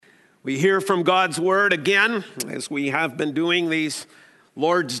We hear from God's Word again, as we have been doing these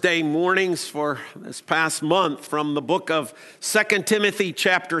Lord's Day mornings for this past month, from the book of 2 Timothy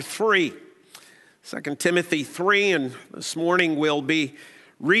chapter 3. 2 Timothy 3, and this morning we'll be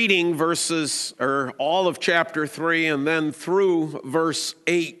reading all of chapter 3 and then through verse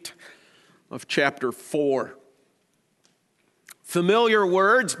 8 of chapter 4. Familiar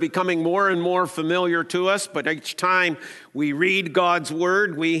words becoming more and more familiar to us, but each time we read God's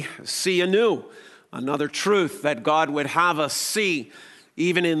Word, we see anew another truth that God would have us see,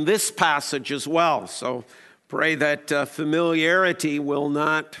 even in this passage as well. So pray that familiarity will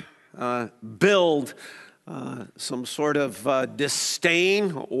not build some sort of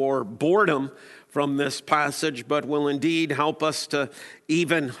disdain or boredom from this passage, but will indeed help us to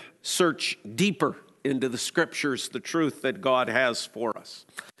even search deeper into the Scriptures, the truth that God has for us.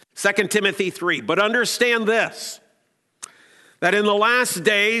 2 Timothy 3, but understand this, that in the last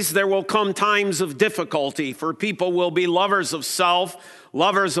days there will come times of difficulty, for people will be lovers of self,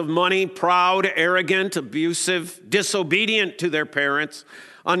 lovers of money, proud, arrogant, abusive, disobedient to their parents,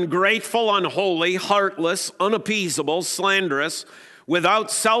 ungrateful, unholy, heartless, unappeasable, slanderous,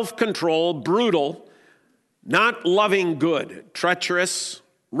 without self-control, brutal, not loving good, treacherous,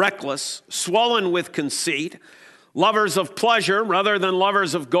 reckless, swollen with conceit, lovers of pleasure rather than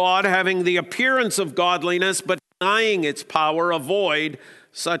lovers of God, having the appearance of godliness but denying its power. Avoid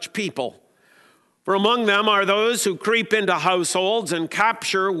such people. For among them are those who creep into households and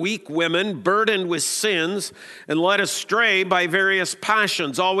capture weak women burdened with sins and led astray by various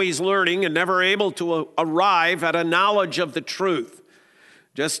passions, always learning and never able to arrive at a knowledge of the truth.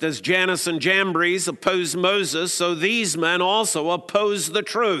 Just as Jannes and Jambres opposed Moses, so these men also oppose the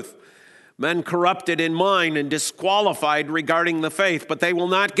truth. Men corrupted in mind and disqualified regarding the faith, but they will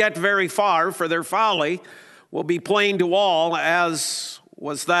not get very far, for their folly will be plain to all, as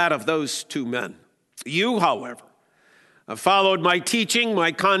was that of those two men. You, however, have followed my teaching,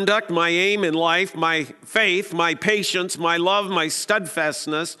 my conduct, my aim in life, my faith, my patience, my love, my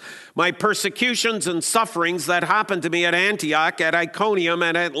steadfastness, my persecutions and sufferings that happened to me at Antioch, at Iconium,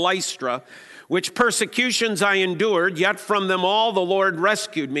 and at Lystra, which persecutions I endured, yet from them all the Lord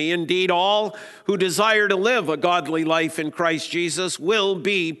rescued me. Indeed, all who desire to live a godly life in Christ Jesus will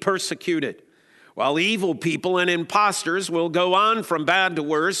be persecuted, while evil people and impostors will go on from bad to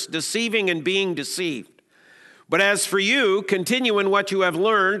worse, deceiving and being deceived. But as for you, continue in what you have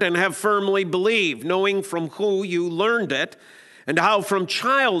learned and have firmly believed, knowing from who you learned it, and how from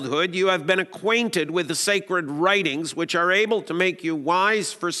childhood you have been acquainted with the sacred writings, which are able to make you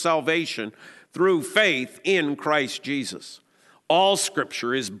wise for salvation through faith in Christ Jesus. All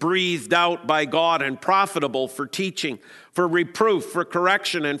Scripture is breathed out by God and profitable for teaching, for reproof, for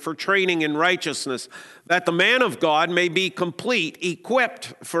correction, and for training in righteousness, that the man of God may be complete,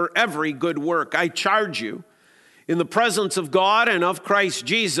 equipped for every good work. I charge you, in the presence of God and of Christ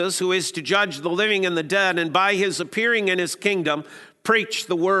Jesus, who is to judge the living and the dead, and by his appearing in his kingdom, preach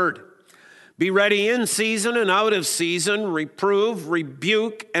the word. Be ready in season and out of season, reprove,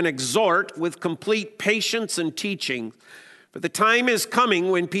 rebuke, and exhort with complete patience and teaching. For the time is coming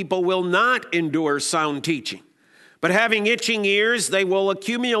when people will not endure sound teaching, but having itching ears, they will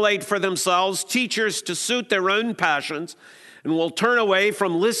accumulate for themselves teachers to suit their own passions, and will turn away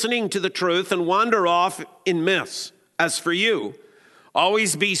from listening to the truth and wander off in myths. As for you,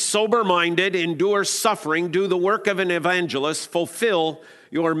 always be sober-minded, endure suffering, do the work of an evangelist, fulfill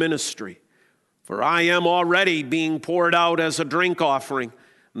your ministry. For I am already being poured out as a drink offering,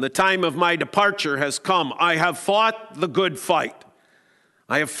 and the time of my departure has come. I have fought the good fight.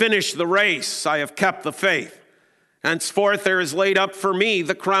 I have finished the race. I have kept the faith. Henceforth there is laid up for me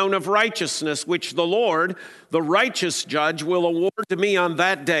the crown of righteousness, which the Lord, the righteous judge, will award to me on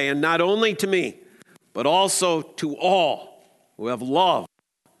that day, and not only to me, but also to all who have loved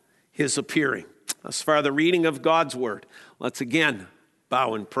his appearing. As far as the reading of God's word, let's again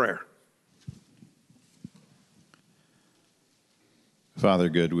bow in prayer. Father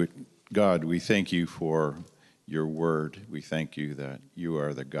God, we thank you for your word. We thank you that you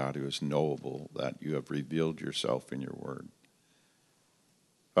are the God who is knowable, that you have revealed yourself in your word.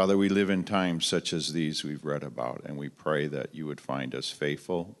 Father, we live in times such as these we've read about, and we pray that you would find us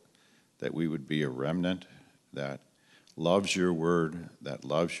faithful, that we would be a remnant that loves your word, that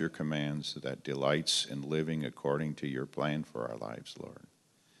loves your commands, that delights in living according to your plan for our lives, Lord.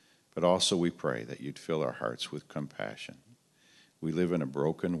 But also we pray that you'd fill our hearts with compassion. We live in a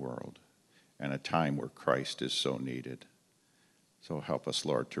broken world and a time where Christ is so needed. So help us,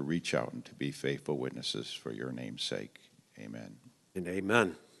 Lord, to reach out and to be faithful witnesses for your name's sake. Amen. And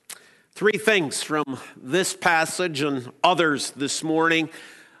amen. Three things from this passage and others this morning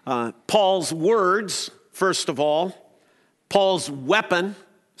Paul's words, first of all. Paul's weapon,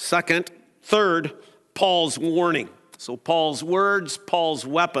 second. Third, Paul's warning. So Paul's words, Paul's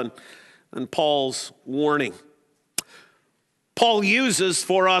weapon, and Paul's warning. Paul uses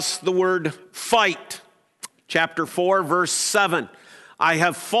for us the word fight. Chapter 4, verse 7. I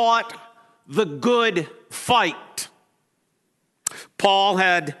have fought the good fight. Paul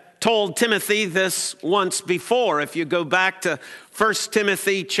had told Timothy this once before. If you go back to 1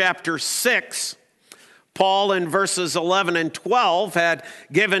 Timothy chapter 6, Paul in verses 11 and 12 had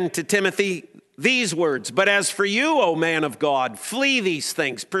given to Timothy these words, but as for you, O man of God, flee these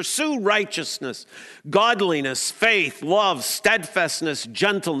things, pursue righteousness, godliness, faith, love, steadfastness,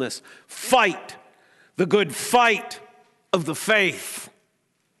 gentleness, fight the good fight of the faith.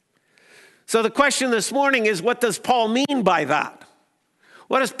 So the question this morning is, what does Paul mean by that?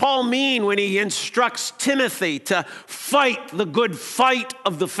 What does Paul mean when he instructs Timothy to fight the good fight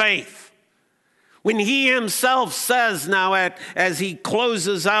of the faith? When he himself says now as he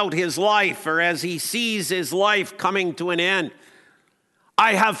closes out his life or as he sees his life coming to an end,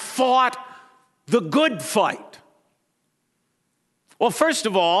 I have fought the good fight. Well, first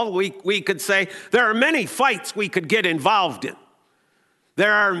of all, we could say there are many fights we could get involved in.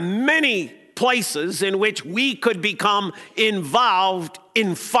 There are many places in which we could become involved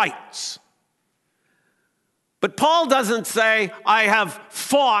in fights. But Paul doesn't say, I have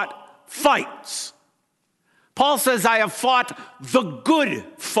fought fights. Paul says, I have fought the good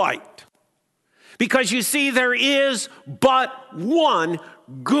fight. Because you see, there is but one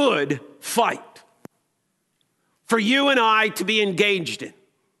good fight for you and I to be engaged in.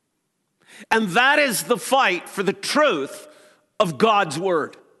 And that is the fight for the truth of God's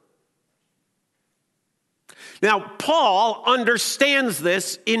word. Now, Paul understands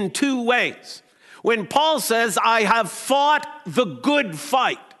this in two ways. When Paul says, I have fought the good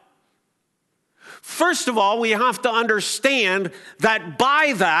fight, first of all, we have to understand that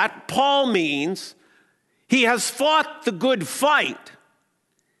by that, Paul means he has fought the good fight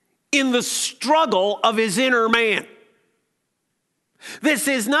in the struggle of his inner man. This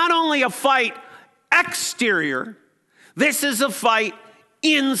is not only a fight exterior, this is a fight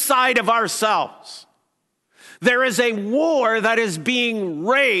inside of ourselves. There is a war that is being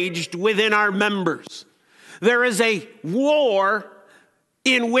waged within our members. There is a war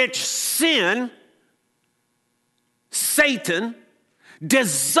in which sin, Satan,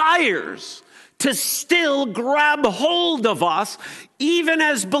 desires to still grab hold of us, even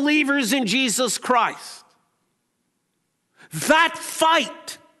as believers in Jesus Christ. That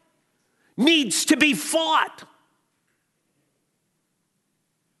fight needs to be fought.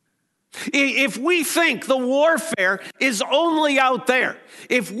 If we think the warfare is only out there,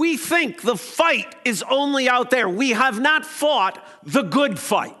 if we think the fight is only out there, we have not fought the good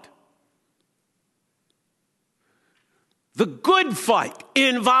fight. The good fight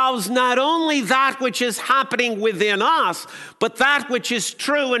involves not only that which is happening within us, but that which is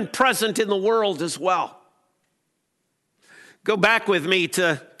true and present in the world as well. Go back with me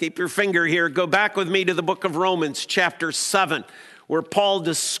to, keep your finger here, go back with me to the book of Romans, chapter 7, where Paul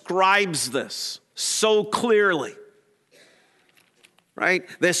describes this so clearly, right?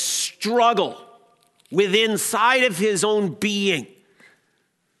 This struggle within inside of his own being,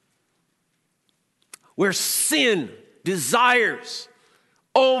 where sin desires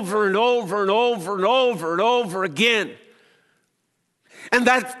over and over and over and over and over again. And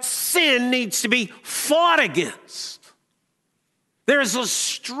that sin needs to be fought against. There's a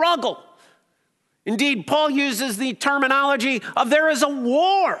struggle. Indeed, Paul uses the terminology of there is a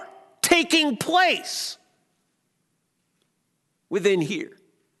war taking place within here.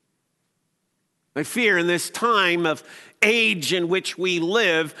 I fear in this time of age in which we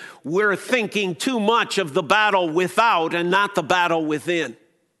live, we're thinking too much of the battle without and not the battle within.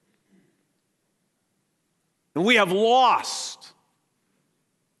 And we have lost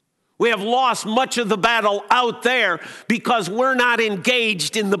much of the battle out there because we're not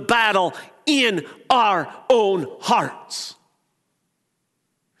engaged in the battle in our own hearts.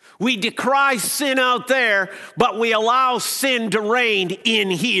 We decry sin out there, but we allow sin to reign in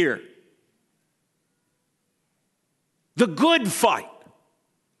here. The good fight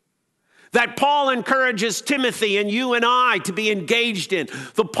that Paul encourages Timothy and you and I to be engaged in,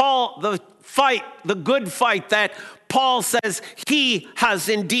 the good fight that Paul says he has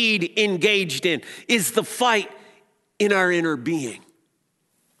indeed engaged in, is the fight in our inner being.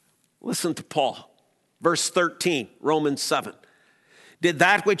 Listen to Paul, verse 13, Romans 7. Did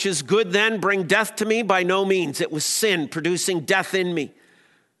that which is good then bring death to me? By no means. It was sin producing death in me.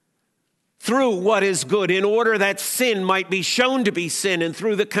 through what is good, in order that sin might be shown to be sin, and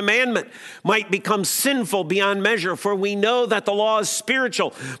through the commandment might become sinful beyond measure. For we know that the law is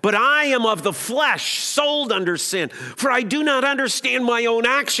spiritual, but I am of the flesh, sold under sin. For I do not understand my own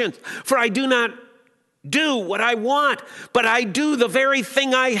actions, for I do not do what I want, but I do the very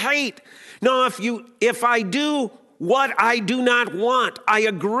thing I hate. Now, if I do what I do not want, I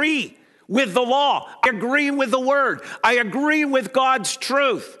agree with the law. I agree with the word. I agree with God's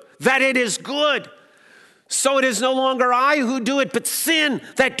truth, that it is good. So it is no longer I who do it, but sin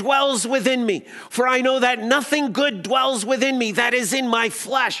that dwells within me. For I know that nothing good dwells within me, that is in my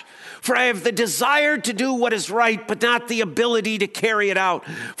flesh. For I have the desire to do what is right, but not the ability to carry it out.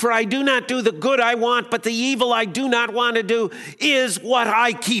 For I do not do the good I want, but the evil I do not want to do is what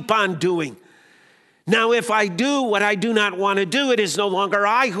I keep on doing. Now, if I do what I do not want to do, it is no longer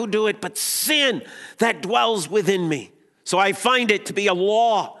I who do it, but sin that dwells within me. So I find it to be a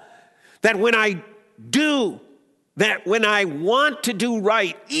law that when I want to do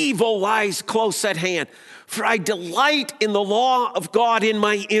right, evil lies close at hand. For I delight in the law of God in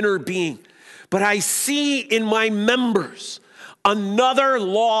my inner being, but I see in my members another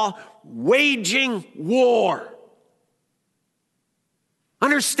law waging war.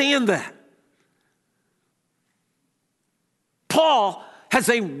 Understand that. Paul has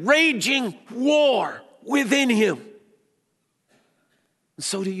a raging war within him. And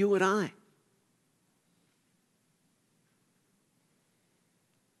so do you and I.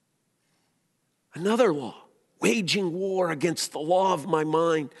 Another law, waging war against the law of my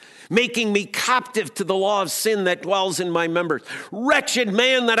mind, making me captive to the law of sin that dwells in my members. Wretched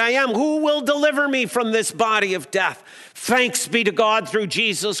man that I am, who will deliver me from this body of death? Thanks be to God through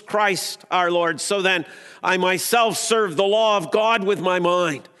Jesus Christ our Lord. So then I myself serve the law of God with my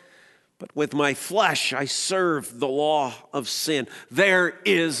mind, but with my flesh I serve the law of sin. There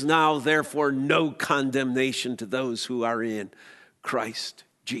is now therefore no condemnation to those who are in Christ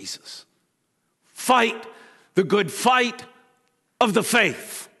Jesus. Fight the good fight of the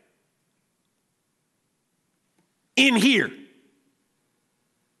faith. In here,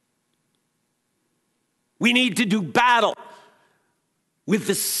 we need to do battle with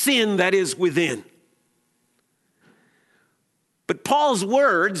the sin that is within. But Paul's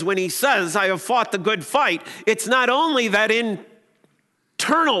words, when he says, I have fought the good fight, it's not only that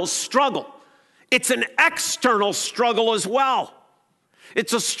internal struggle, it's an external struggle as well.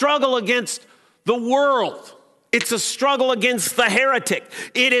 It's a struggle against the world. It's a struggle against the heretic.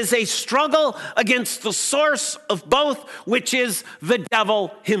 It is a struggle against the source of both, which is the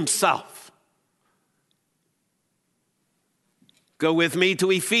devil himself. Go with me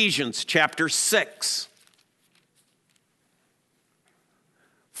to Ephesians chapter 6.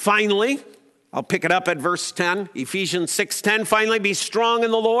 Finally, I'll pick it up at verse 10, Ephesians 6:10. Finally, be strong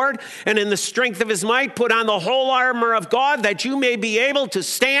in the Lord and in the strength of his might. Put on the whole armor of God that you may be able to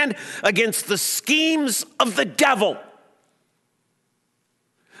stand against the schemes of the devil.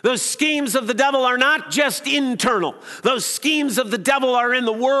 Those schemes of the devil are not just internal. Those schemes of the devil are in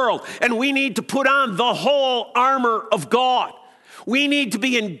the world, and we need to put on the whole armor of God. We need to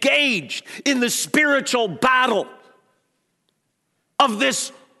be engaged in the spiritual battle of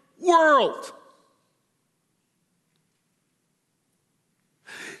this world.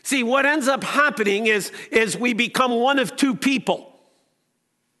 See, what ends up happening is we become one of two people.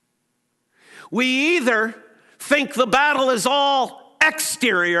 We either think the battle is all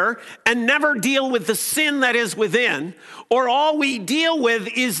exterior and never deal with the sin that is within, or all we deal with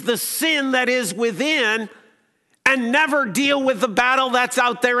is the sin that is within and never deal with the battle that's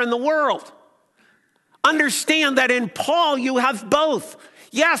out there in the world. Understand that in Paul you have both.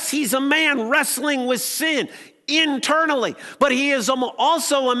 Yes, he's a man wrestling with sin internally, but he is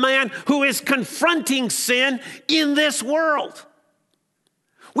also a man who is confronting sin in this world.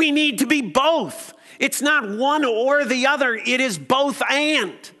 We need to be both. It's not one or the other. It is both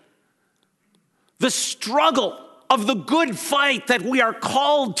and. The struggle of the good fight that we are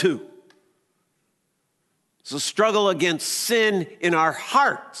called to is a struggle against sin in our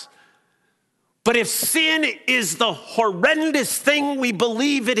hearts. But if sin is the horrendous thing we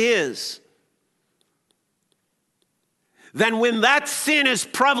believe it is, then when that sin is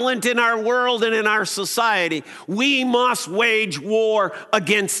prevalent in our world and in our society, we must wage war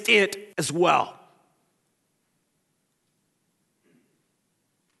against it as well.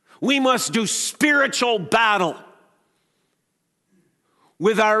 We must do spiritual battle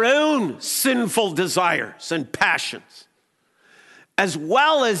with our own sinful desires and passions, as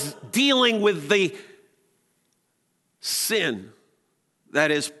well as dealing with the sin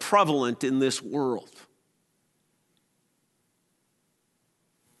that is prevalent in this world.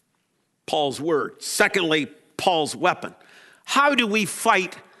 Paul's word. Secondly, Paul's weapon. How do we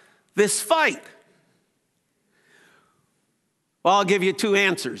fight this fight? Well, I'll give you two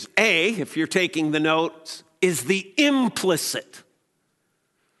answers. A, if you're taking the notes, is the implicit.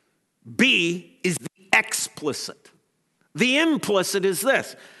 B is the explicit. The implicit is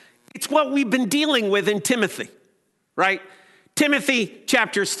this. It's what we've been dealing with in Timothy, right? Timothy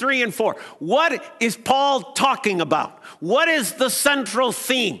chapters 3 and 4. What is Paul talking about? What is the central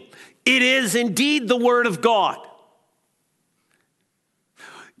theme? It is indeed the word of God.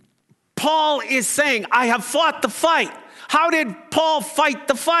 Paul is saying, I have fought the fight. How did Paul fight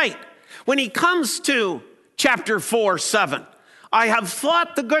the fight? When he comes to chapter 4:7, I have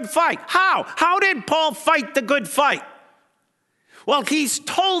fought the good fight. How? How did Paul fight the good fight? Well, he's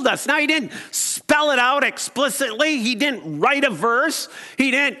told us. Now, he didn't spell it out explicitly. He didn't write a verse.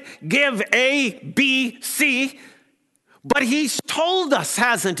 He didn't give A, B, C. But he's told us,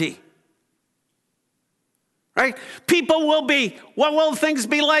 hasn't he? Right? People will be, what will things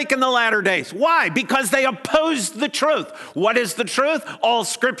be like in the latter days? Why? Because they opposed the truth. What is the truth? All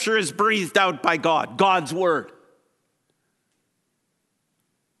scripture is breathed out by God, God's word.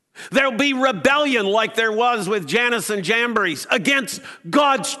 There'll be rebellion like there was with Jannes and Jambres against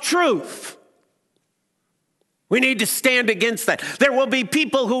God's truth. We need to stand against that. There will be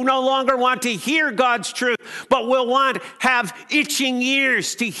people who no longer want to hear God's truth, but will have itching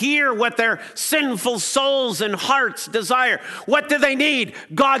ears to hear what their sinful souls and hearts desire. What do they need?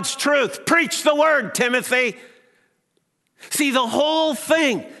 God's truth. Preach the word, Timothy. See, the whole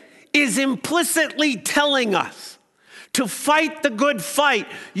thing is implicitly telling us to fight the good fight,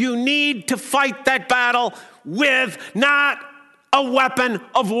 you need to fight that battle with not a weapon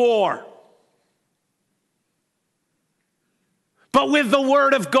of war, but with the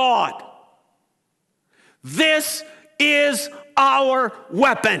word of God. This is our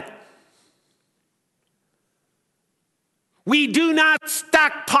weapon. We do not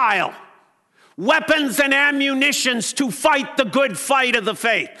stockpile weapons and ammunitions to fight the good fight of the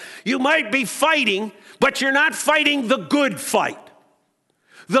faith. You might be fighting, but you're not fighting the good fight.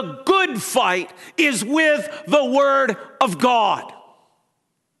 The good fight is with the word of God.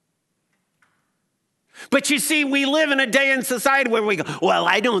 But you see, we live in a day in society where we go, well,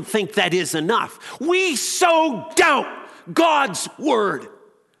 I don't think that is enough. We so doubt God's word.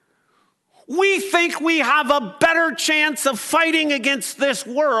 We think we have a better chance of fighting against this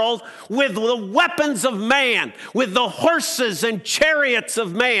world with the weapons of man, with the horses and chariots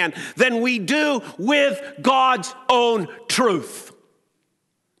of man, than we do with God's own truth.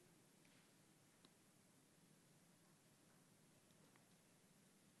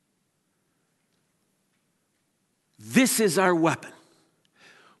 This is our weapon.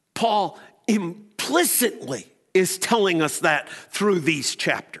 Paul implicitly is telling us that through these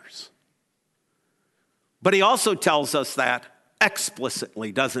chapters. But he also tells us that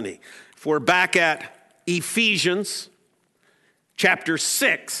explicitly, doesn't he? If we're back at Ephesians chapter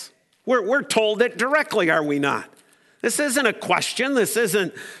 6, we're told it directly, are we not? This isn't a question. This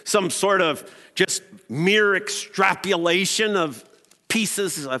isn't some sort of just mere extrapolation of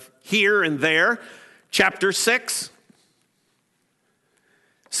pieces of here and there. Chapter 6.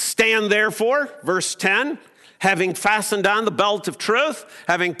 Stand therefore, verse 10, having fastened on the belt of truth,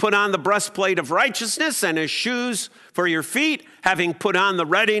 having put on the breastplate of righteousness and as shoes for your feet, having put on the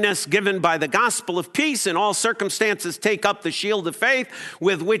readiness given by the gospel of peace, in all circumstances take up the shield of faith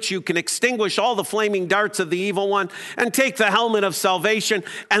with which you can extinguish all the flaming darts of the evil one, and take the helmet of salvation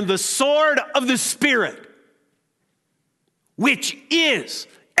and the sword of the Spirit, which is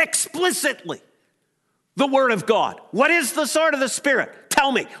explicitly the word of God. What is the sword of the Spirit?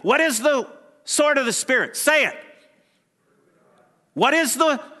 Tell me, what is the sword of the Spirit? Say it. What is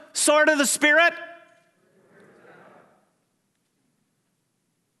the sword of the Spirit?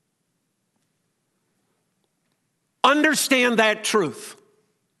 Understand that truth.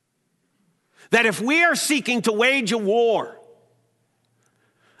 That if we are seeking to wage a war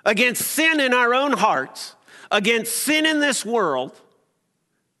against sin in our own hearts, against sin in this world,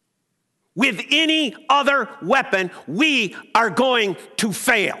 with any other weapon, we are going to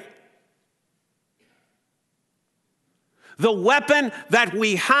fail. The weapon that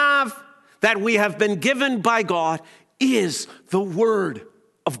we have been given by God, is the word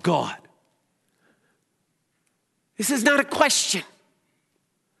of God. This is not a question.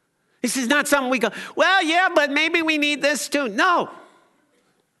 This is not something we go, well, yeah, but maybe we need this too. No.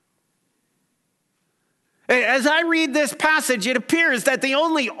 As I read this passage, it appears that the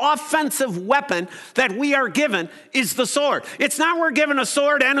only offensive weapon that we are given is the sword. It's not we're given a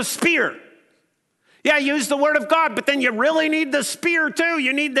sword and a spear. Yeah, use the word of God, but then you really need the spear too.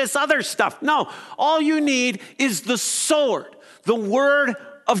 You need this other stuff. No, all you need is the sword, the word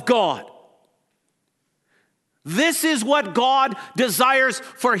of God. This is what God desires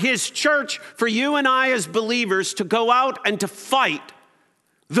for his church, for you and I as believers to go out and to fight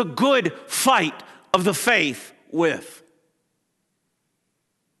the good fight of the faith with.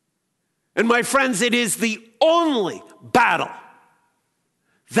 And my friends, it is the only battle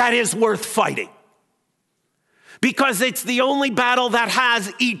that is worth fighting, because it's the only battle that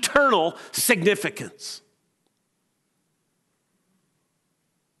has eternal significance.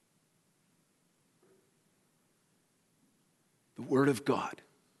 The Word of God.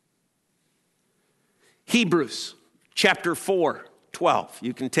 Hebrews chapter 4, 12.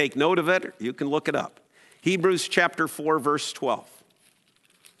 You can take note of it, or you can look it up. Hebrews chapter 4, verse 12.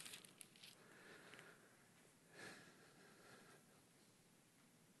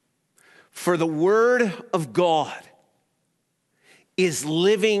 For the word of God is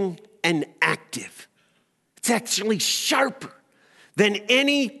living and active. It's actually sharper than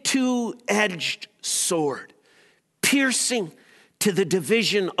any two-edged sword, piercing to the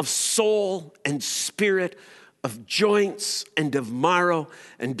division of soul and spirit, of joints and of marrow,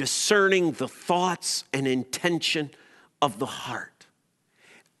 and discerning the thoughts and intention of the heart.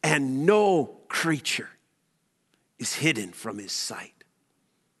 And no creature is hidden from his sight.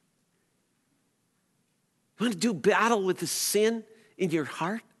 You want to do battle with the sin in your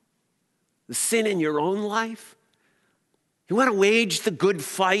heart? The sin in your own life? You want to wage the good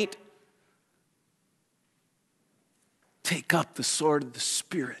fight? Take up the sword of the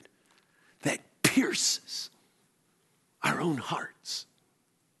Spirit that pierces our own hearts.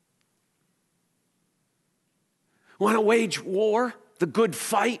 Want to wage war, the good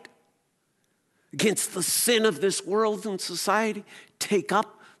fight against the sin of this world and society? Take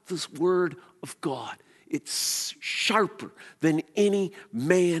up this word of God. It's sharper than any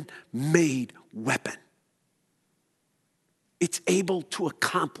man-made weapon. It's able to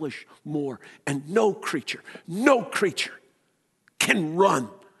accomplish more. And no creature can run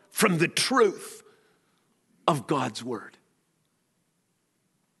from the truth of God's word.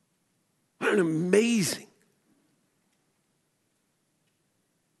 What an amazing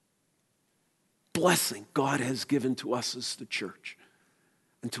blessing God has given to us as the church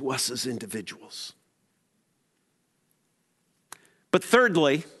and to us as individuals. But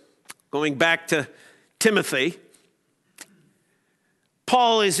thirdly, going back to Timothy,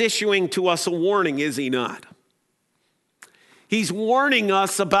 Paul is issuing to us a warning, is he not? He's warning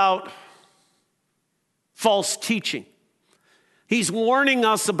us about false teaching. He's warning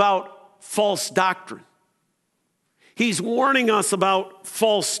us about false doctrine. He's warning us about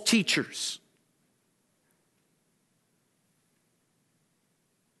false teachers.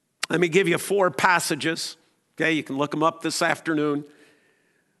 Let me give you 4 passages. Okay, you can look them up this afternoon.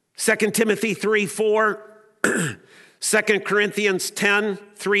 2 Timothy 3:4, 2 Corinthians 10,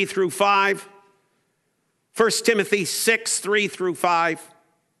 3 through 5, 1 Timothy 6, 3 through 5,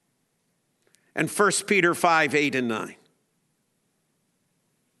 and 1 Peter 5, 8 and 9.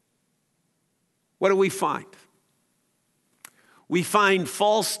 What do we find? We find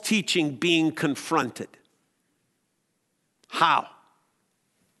false teaching being confronted. How?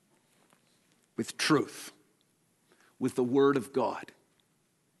 With truth. With the word of God.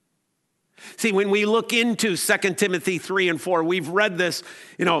 See, when we look into 2 Timothy 3 and 4, we've read this,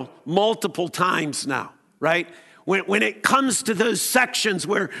 multiple times now, right? When it comes to those sections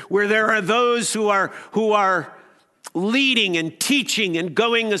where there are those who are leading and teaching and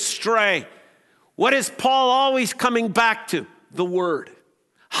going astray, what is Paul always coming back to? The word.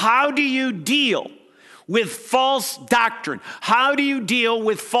 How do you deal with false doctrine? How do you deal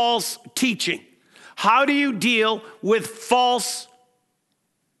with false teaching? How do you deal with false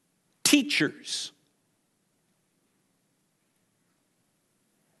teachers?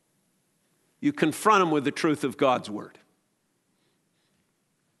 You confront them with the truth of God's word.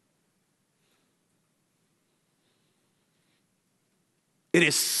 It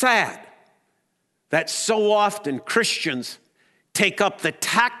is sad that so often Christians take up the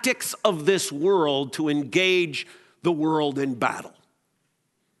tactics of this world to engage the world in battle.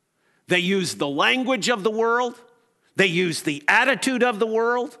 They use the language of the world. They use the attitude of the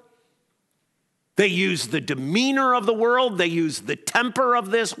world. They use the demeanor of the world. They use the temper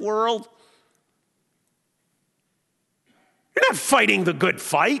of this world. You're not fighting the good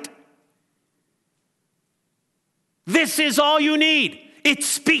fight. This is all you need. It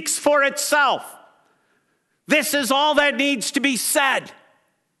speaks for itself. This is all that needs to be said.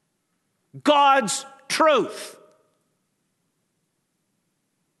 God's truth.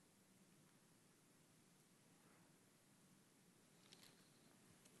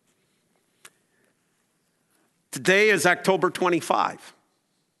 Today is October 25.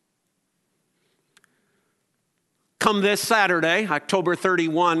 Come this Saturday, October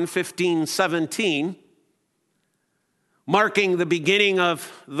 31, 1517, marking the beginning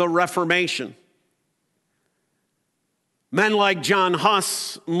of the Reformation. Men like John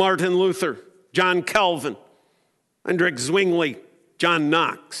Huss, Martin Luther, John Calvin, Hendrik Zwingli, John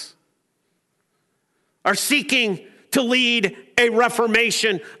Knox are seeking to lead a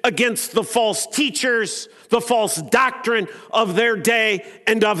reformation against the false teachers, the false doctrine of their day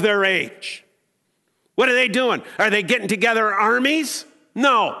and of their age. What are they doing? Are they getting together armies?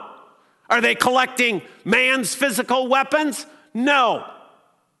 No. Are they collecting man's physical weapons? No.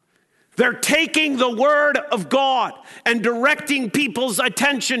 They're taking the word of God and directing people's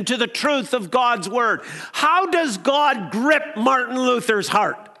attention to the truth of God's word. How does God grip Martin Luther's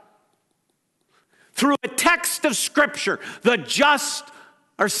heart? Through a text of Scripture, the just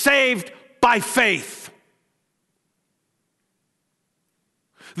are saved by faith.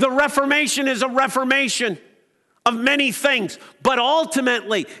 The Reformation is a reformation of many things, but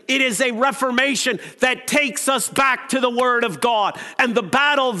ultimately it is a reformation that takes us back to the Word of God. And the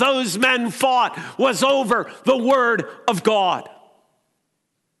battle those men fought was over the Word of God.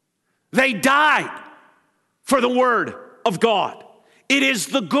 They died for the Word of God. It is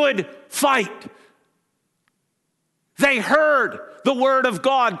the good fight. They heard the Word of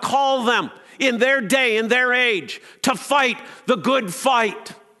God call them in their day, in their age, to fight the good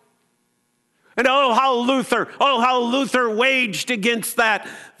fight. And oh, how Luther waged against that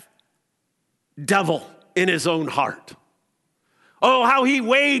devil in his own heart. Oh, how he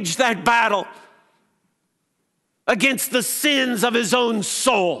waged that battle against the sins of his own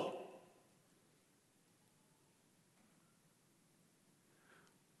soul.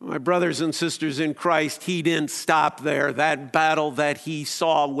 My brothers and sisters in Christ, he didn't stop there. That battle that he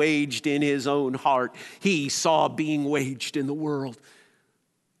saw waged in his own heart, he saw being waged in the world.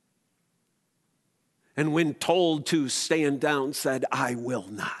 And when told to stand down, said, I will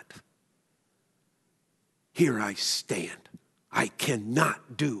not. Here I stand. I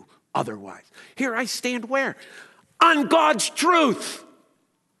cannot do otherwise. Here I stand where? On God's truth.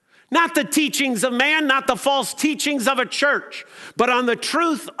 Not the teachings of man, not the false teachings of a church, but on the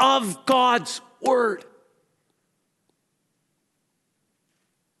truth of God's word.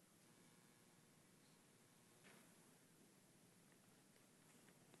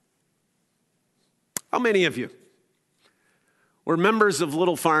 How many of you were members of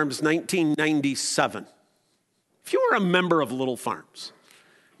Little Farms 1997? If you were a member of Little Farms,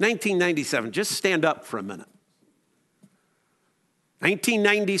 1997, just stand up for a minute.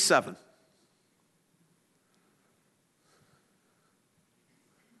 1997.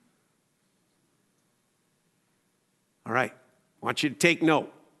 All right, I want you to take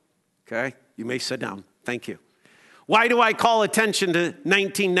note, okay? You may sit down. Thank you. Why do I call attention to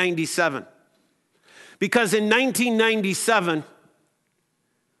 1997? Because in 1997,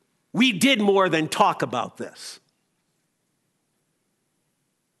 we did more than talk about this.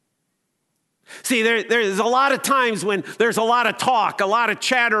 See, there's a lot of times when there's a lot of talk, a lot of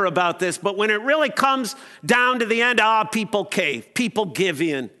chatter about this, but when it really comes down to the end, people cave, people give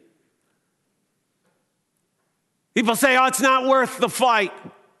in. People say, it's not worth the fight.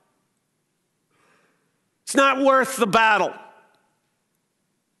 It's not worth the battle.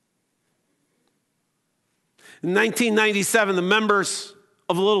 In 1997, the members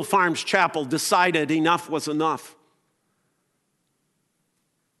of Little Farms Chapel decided enough was enough.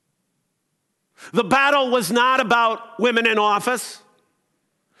 The battle was not about women in office.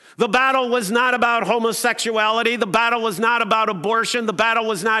 The battle was not about homosexuality. The battle was not about abortion. The battle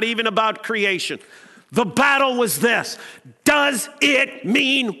was not even about creation. The battle was this: does it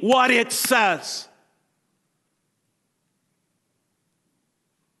mean what it says?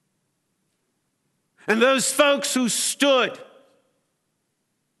 And those folks who stood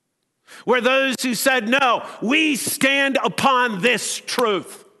were those who said, no, we stand upon this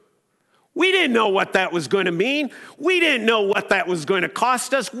truth. We didn't know what that was going to mean. We didn't know what that was going to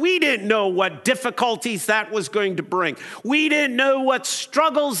cost us. We didn't know what difficulties that was going to bring. We didn't know what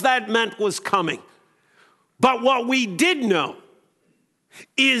struggles that meant was coming. But what we did know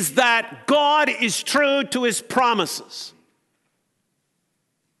is that God is true to his promises.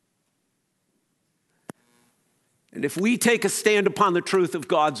 And if we take a stand upon the truth of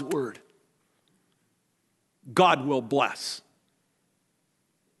God's word, God will bless.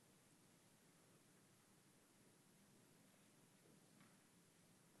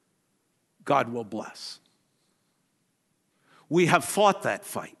 God will bless. We have fought that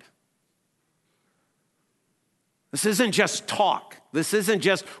fight. This isn't just talk. This isn't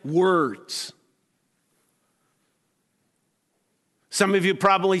just words. Some of you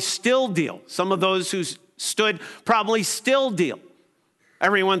probably still deal. Some of those who stood probably still deal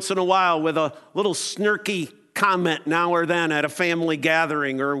every once in a while with a little snarky comment now or then at a family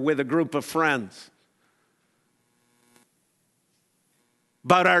gathering or with a group of friends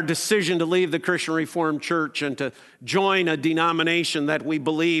about our decision to leave the Christian Reformed Church and to join a denomination that we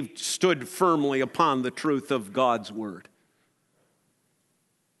believed stood firmly upon the truth of God's word.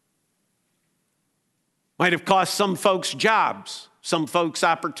 Might have cost some folks jobs, some folks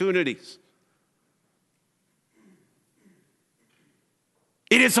opportunities.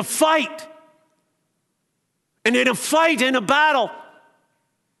 It is a fight. And in a fight, in a battle,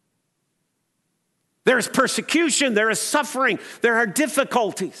 there is persecution, there is suffering, there are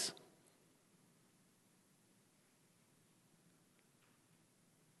difficulties.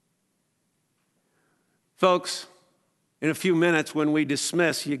 Folks, in a few minutes when we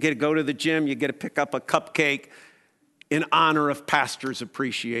dismiss, you get to go to the gym, you get to pick up a cupcake in honor of Pastor's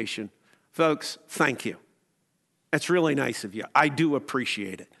Appreciation. Folks, thank you. That's really nice of you. I do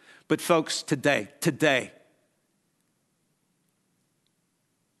appreciate it. But folks, today,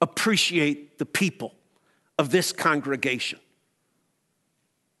 appreciate the people of this congregation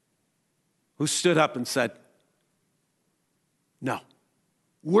who stood up and said, no,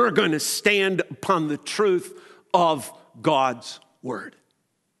 we're going to stand upon the truth of God's word.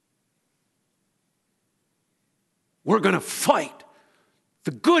 We're going to fight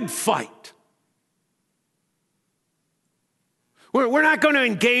the good fight. We're not going to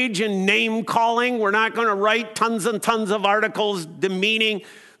engage in name calling. We're not going to write tons and tons of articles demeaning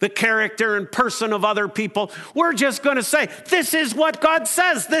the character and person of other people. We're just going to say, this is what God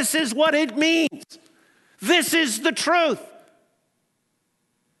says. This is what it means. This is the truth.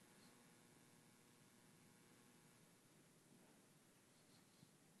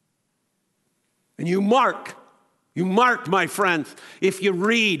 And you mark, my friends, if you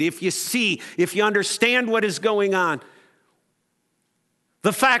read, if you see, if you understand what is going on,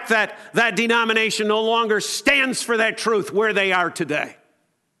 the fact that that denomination no longer stands for that truth where they are today.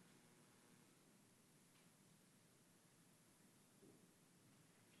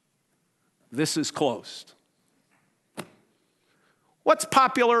 This is closed. What's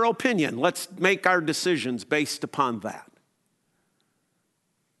popular opinion? Let's make our decisions based upon that.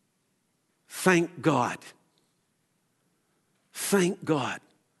 Thank God. Thank God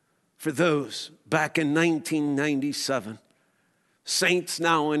for those back in 1997. Saints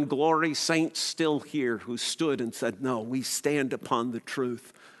now in glory, saints still here who stood and said, no, we stand upon the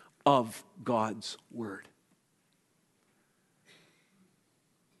truth of God's word.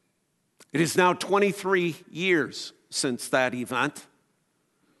 It is now 23 years since that event.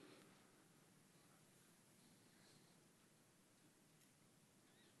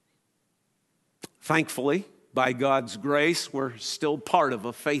 Thankfully, by God's grace, we're still part of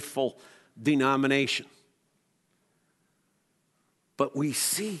a faithful denomination. But we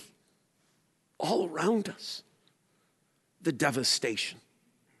see all around us the devastation.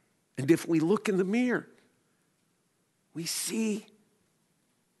 And if we look in the mirror, we see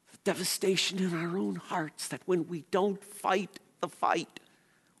the devastation in our own hearts that when we don't fight the fight,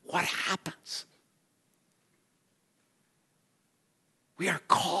 what happens? We are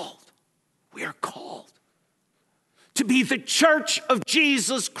called to be the church of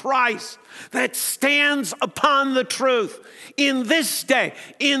Jesus Christ that stands upon the truth in this day,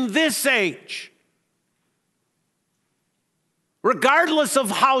 in this age. Regardless of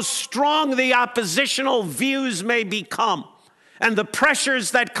how strong the oppositional views may become and the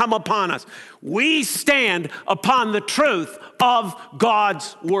pressures that come upon us, we stand upon the truth of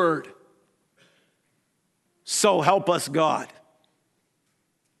God's word. So help us God.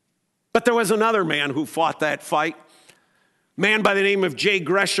 But there was another man who fought that fight, a man by the name of J.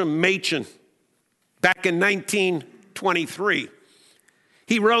 Gresham Machen, back in 1923.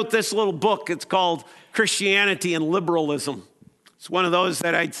 He wrote this little book. It's called Christianity and Liberalism. It's one of those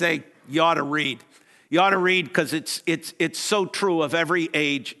that I'd say you ought to read. You ought to read because it's so true of every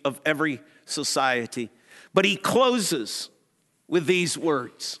age, of every society. But he closes with these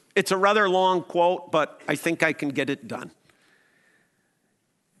words. It's a rather long quote, but I think I can get it done.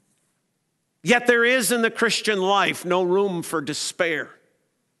 Yet there is in the Christian life no room for despair.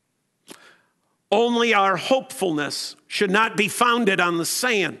 Only our hopefulness should not be founded on the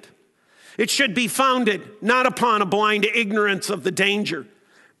sand. It should be founded not upon a blind ignorance of the danger,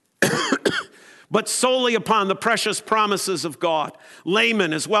 but solely upon the precious promises of God.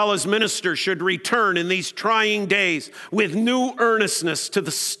 Laymen as well as ministers should return in these trying days with new earnestness to the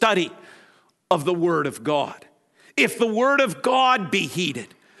study of the Word of God. If the Word of God be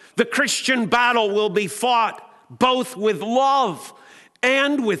heeded, the Christian battle will be fought both with love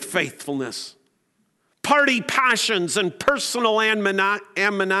and with faithfulness. Party passions and personal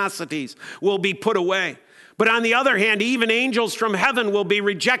animosities will be put away. But on the other hand, even angels from heaven will be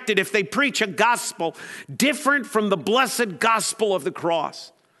rejected if they preach a gospel different from the blessed gospel of the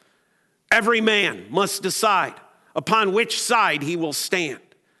cross. Every man must decide upon which side he will stand.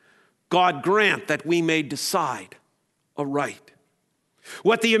 God grant that we may decide aright.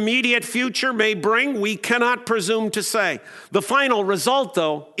 What the immediate future may bring, we cannot presume to say. The final result,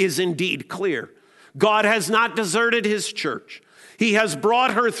 though, is indeed clear. God has not deserted his church. He has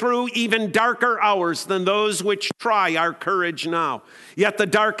brought her through even darker hours than those which try our courage now. Yet the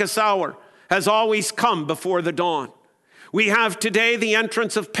darkest hour has always come before the dawn. We have today the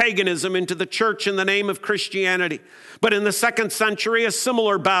entrance of paganism into the church in the name of Christianity. But in the 2nd century, a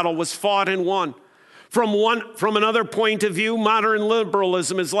similar battle was fought and won. From another point of view, modern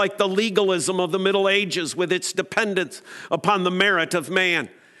liberalism is like the legalism of the Middle Ages with its dependence upon the merit of man.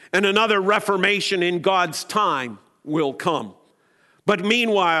 And another reformation in God's time will come. But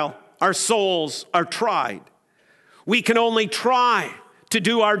meanwhile, our souls are tried. We can only try to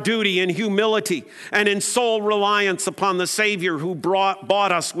do our duty in humility and in sole reliance upon the Savior who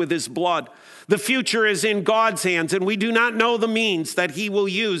bought us with his blood. The future is in God's hands, and we do not know the means that he will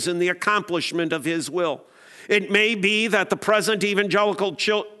use in the accomplishment of his will. It may be that the present evangelical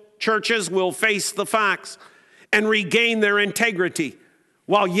churches will face the facts and regain their integrity,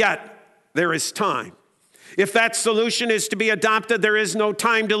 while yet there is time. If that solution is to be adopted, there is no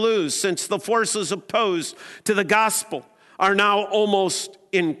time to lose, since the forces opposed to the gospel are now almost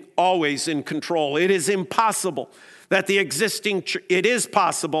always in control. It is possible that the existing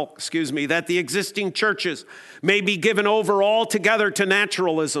churches may be given over altogether to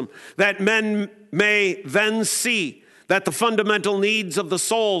naturalism, that men may then see that the fundamental needs of the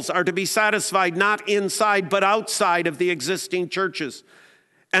souls are to be satisfied not inside but outside of the existing churches,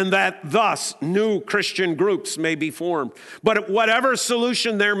 and that thus new Christian groups may be formed. But whatever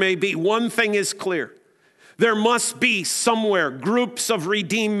solution there may be, one thing is clear. There must be somewhere groups of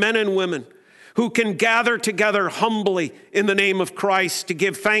redeemed men and women who can gather together humbly in the name of Christ to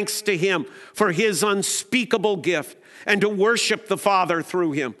give thanks to him for his unspeakable gift and to worship the Father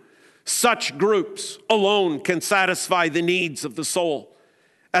through him. Such groups alone can satisfy the needs of the soul.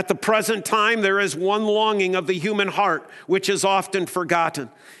 At the present time, there is one longing of the human heart which is often forgotten.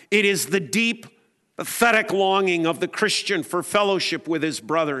 It is the deep, pathetic longing of the Christian for fellowship with his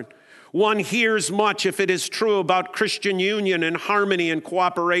brethren. One hears much, if it is true, about Christian union and harmony and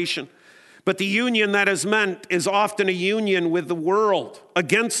cooperation. But the union that is meant is often a union with the world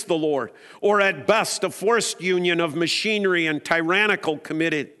against the Lord, or at best a forced union of machinery and tyrannical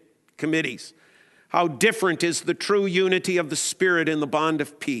committees. How different is the true unity of the Spirit in the bond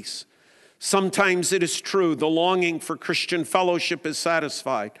of peace. Sometimes it is true, the longing for Christian fellowship is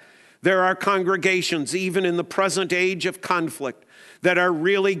satisfied. There are congregations, even in the present age of conflict, that are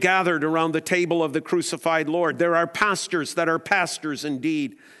really gathered around the table of the crucified Lord. There are pastors that are pastors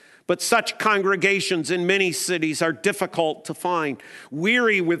indeed. But such congregations in many cities are difficult to find.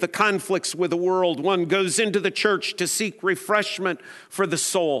 Weary with the conflicts with the world, one goes into the church to seek refreshment for the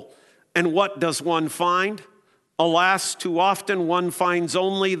soul. And what does one find? Alas, too often one finds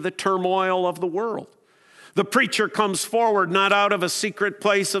only the turmoil of the world. The preacher comes forward not out of a secret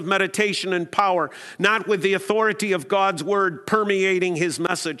place of meditation and power, not with the authority of God's word permeating his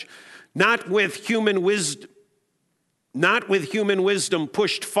message, not with human wisdom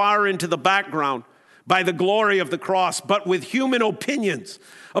pushed far into the background by the glory of the cross, but with human opinions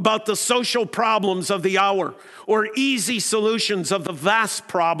about the social problems of the hour or easy solutions of the vast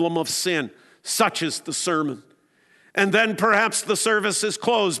problem of sin. Such is the sermon. And then perhaps the service is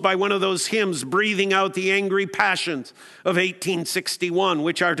closed by one of those hymns breathing out the angry passions of 1861,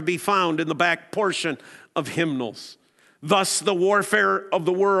 which are to be found in the back portion of hymnals. Thus the warfare of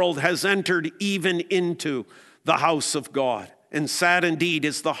the world has entered even into the house of God. And sad indeed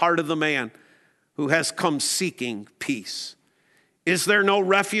is the heart of the man who has come seeking peace. Is there no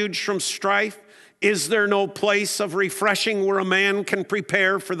refuge from strife? Is there no place of refreshing where a man can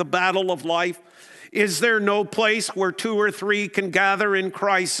prepare for the battle of life? Is there no place where 2 or 3 can gather in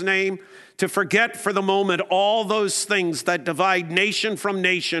Christ's name to forget for the moment all those things that divide nation from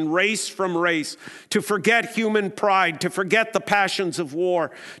nation, race from race, to forget human pride, to forget the passions of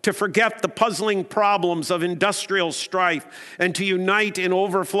war, to forget the puzzling problems of industrial strife, and to unite in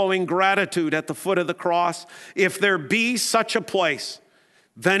overflowing gratitude at the foot of the cross? If there be such a place,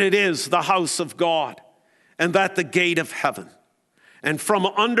 then it is the house of God, and that the gate of heaven. And from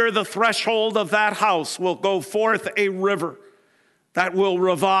under the threshold of that house will go forth a river that will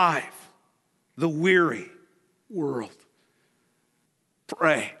revive the weary world.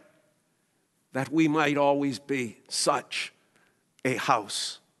 Pray that we might always be such a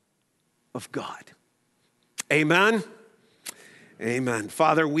house of God. Amen. Amen.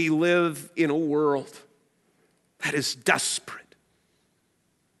 Father, we live in a world that is desperate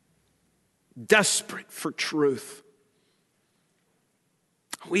for truth.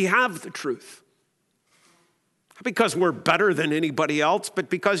 We have the truth. Not because we're better than anybody else, but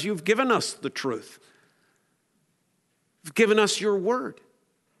because you've given us the truth. You've given us your word.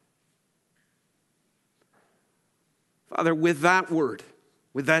 Father, with that word,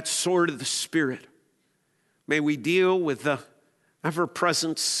 with that sword of the Spirit, may we deal with the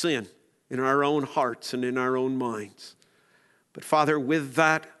ever-present sin in our own hearts and in our own minds. But Father, with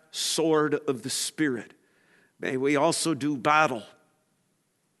that sword of the Spirit, may we also do battle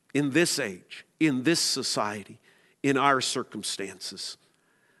in this age, in this society, in our circumstances,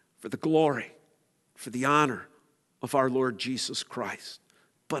 for the glory, for the honor of our Lord Jesus Christ,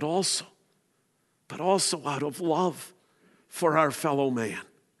 but also out of love for our fellow man.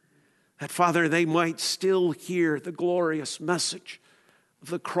 That, Father, they might still hear the glorious message of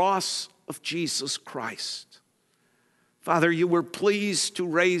the cross of Jesus Christ. Father, you were pleased to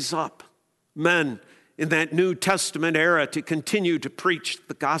raise up men in that New Testament era to continue to preach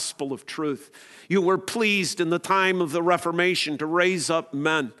the gospel of truth. You were pleased in the time of the Reformation to raise up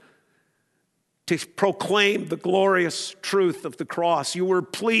men to proclaim the glorious truth of the cross. You were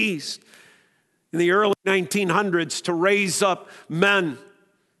pleased in the early 1900s to raise up men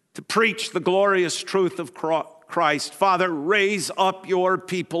to preach the glorious truth of Christ. Father, raise up your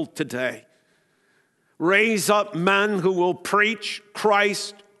people today. Raise up men who will preach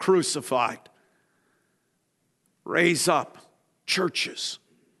Christ crucified. Raise up churches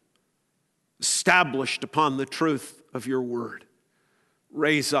established upon the truth of your word.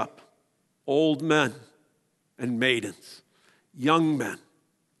 Raise up old men and maidens, young men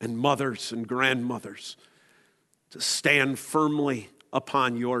and mothers and grandmothers to stand firmly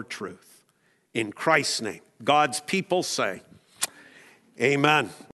upon your truth. In Christ's name, God's people say, amen.